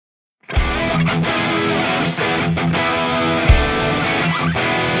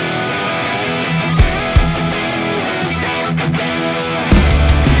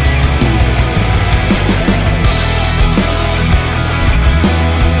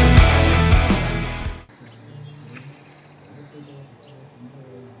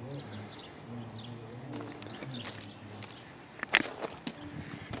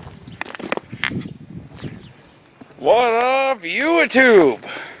What up, YouTube?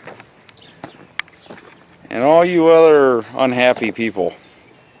 And all you other unhappy people.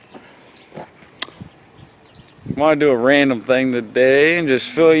 I want to do a random thing today and just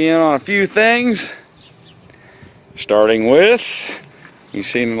fill you in on a few things. Starting with, you've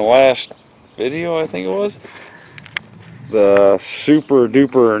seen in the last video, I think it was, the Super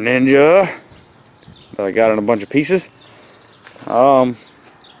Duper Ninja that I got in a bunch of pieces.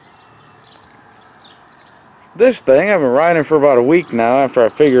 This thing, I've been riding for about a week now after I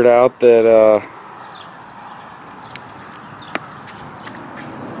figured out that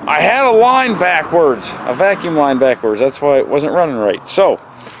I had a line backwards, a vacuum line backwards. That's why it wasn't running right. So,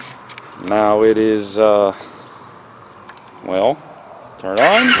 now it is, well, turn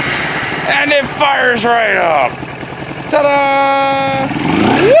on, and it fires right up. Ta-da!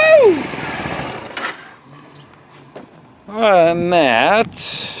 Woo! And that,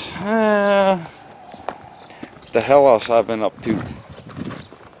 what the hell else I've been up to?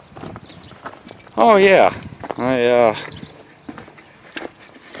 Oh yeah, I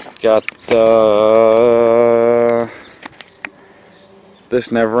got this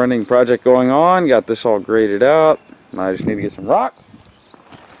never-ending project going on. Got this all graded out. I just need to get some rock.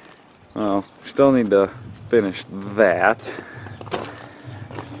 Oh, still need to finish that.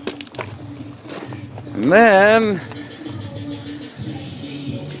 And then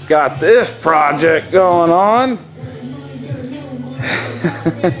got this project going on.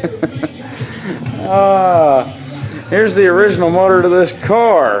 Here's the original motor to this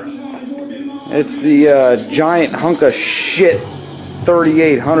car. It's the giant hunk of shit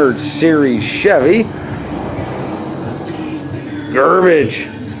 3800 series Chevy. Garbage.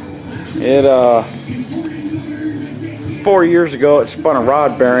 It 4 years ago it spun a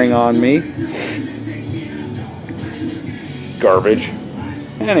rod bearing on me. Garbage.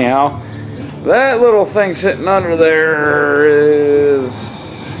 Anyhow, that little thing sitting under there is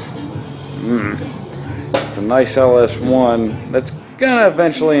it's a nice LS1 that's gonna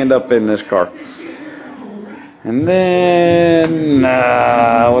eventually end up in this car. And then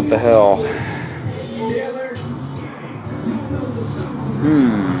what the hell?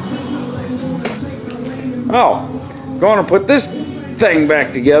 Oh, going to put this thing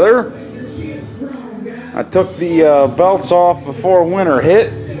back together. I took the belts off before winter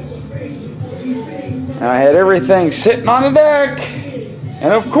hit, and I had everything sitting on the deck,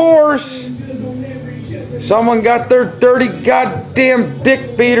 and of course someone got their dirty goddamn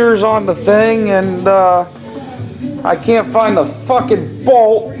dick beaters on the thing, and I can't find the fucking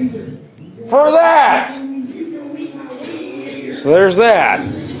bolt for that. So there's that.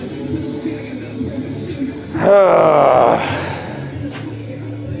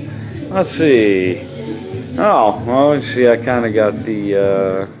 Let's see. Oh, well, let's see, I kind of got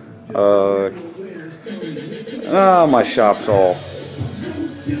the, my shop's all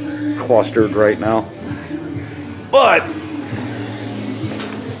clustered right now. But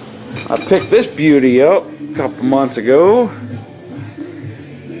I picked this beauty up a couple months ago.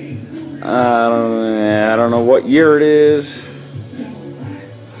 I don't know what year it is.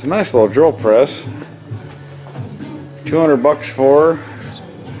 It's a nice little drill press. 200 bucks for her.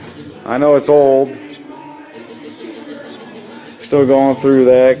 I know it's old. Still going through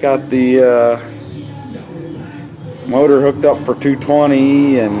that. Got the motor hooked up for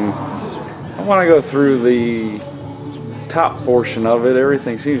 220, and I want to go through the top portion of it.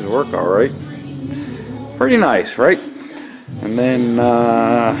 Everything seems to work all right. Pretty nice, right? And then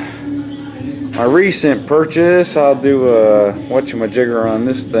my recent purchase, I'll do a whatchamajigger on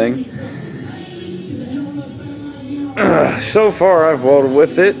this thing. So far I've welded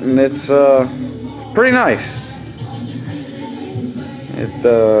with it, and it's pretty nice.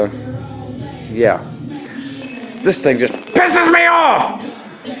 Yeah. This thing just pisses me off!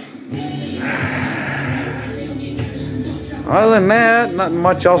 Other than that, nothing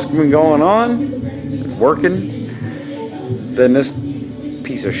much else has been going on. It's working. Then this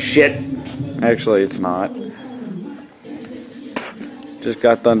piece of shit. Actually, it's not. Just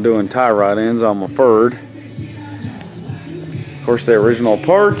got done doing tie rod ends on my Ford. Of course, the original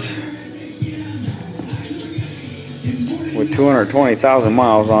parts with 220,000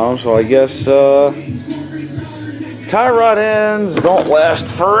 miles on them, so I guess tie rod ends don't last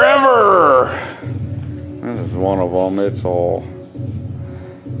forever. This is one of them. It's all...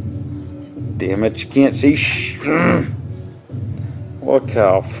 Damn it, you can't see. Look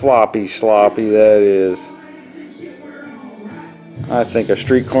how floppy sloppy that is. I think a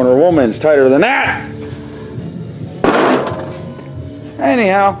street corner woman's tighter than that.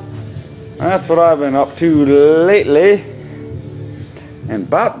 Anyhow, that's what I've been up to lately. And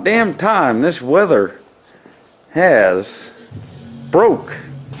about damn time this weather has broke.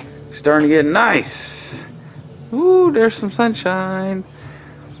 Starting to get nice. Ooh, there's some sunshine.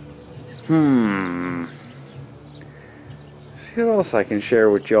 See what else I can share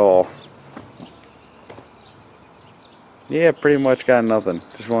with y'all. Yeah, pretty much got nothing.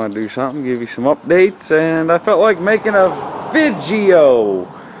 Just want to do something, give you some updates, and I felt like making a video.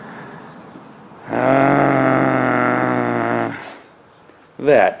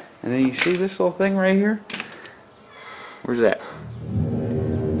 That. And then you see this little thing right here? Where's that?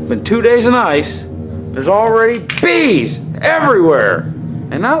 Been 2 days of ice. There's already bees everywhere.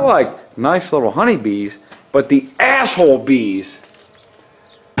 And not like nice little honeybees, but the asshole bees.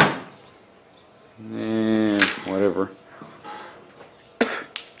 Whatever.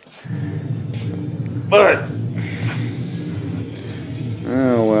 But,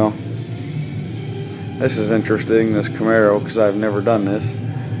 oh well. This is interesting, this Camaro, because I've never done this.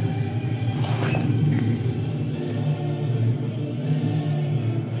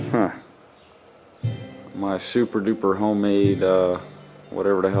 Huh. My super duper homemade,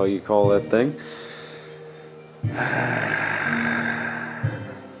 whatever the hell you call that thing.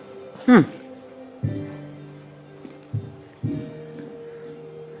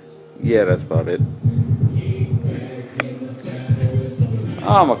 Yeah, that's about it.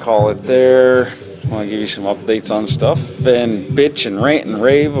 I'm gonna call it there. I want to give you some updates on stuff and bitch and rant and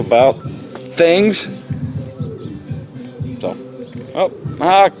rave about things. So, well,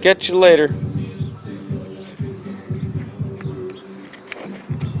 I'll catch you later.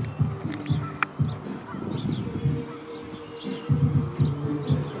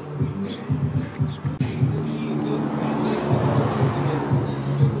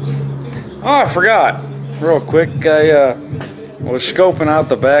 Oh, I forgot. Real quick, I was scoping out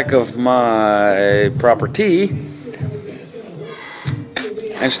the back of my property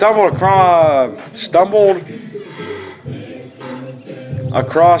and stumbled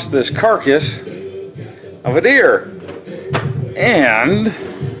across this carcass of a deer. And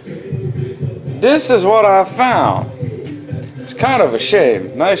this is what I found. It's kind of a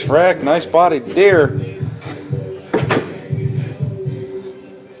shame. Nice rack, nice bodied deer.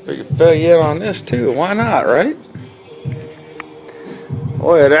 Fill you in on this too. Why not, right?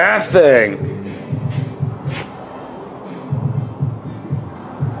 Look at that thing.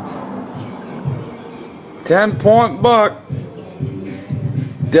 $10-point buck.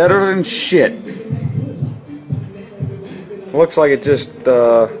 Deader than shit. Looks like it just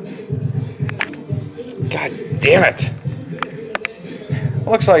God damn it.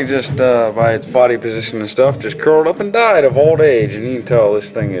 Looks like just by its body position and stuff, just curled up and died of old age, and you can tell this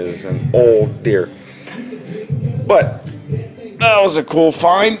thing is an old deer. But that was a cool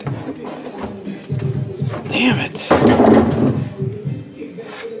find. Damn it.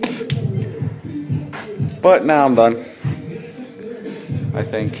 But now I'm done. I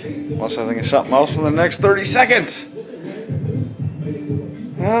think. Unless I think of something else for the next 30 seconds.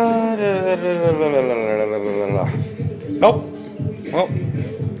 Nope. Well,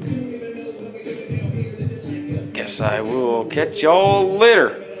 guess I will catch y'all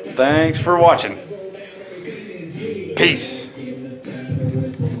later. Thanks for watching. Peace.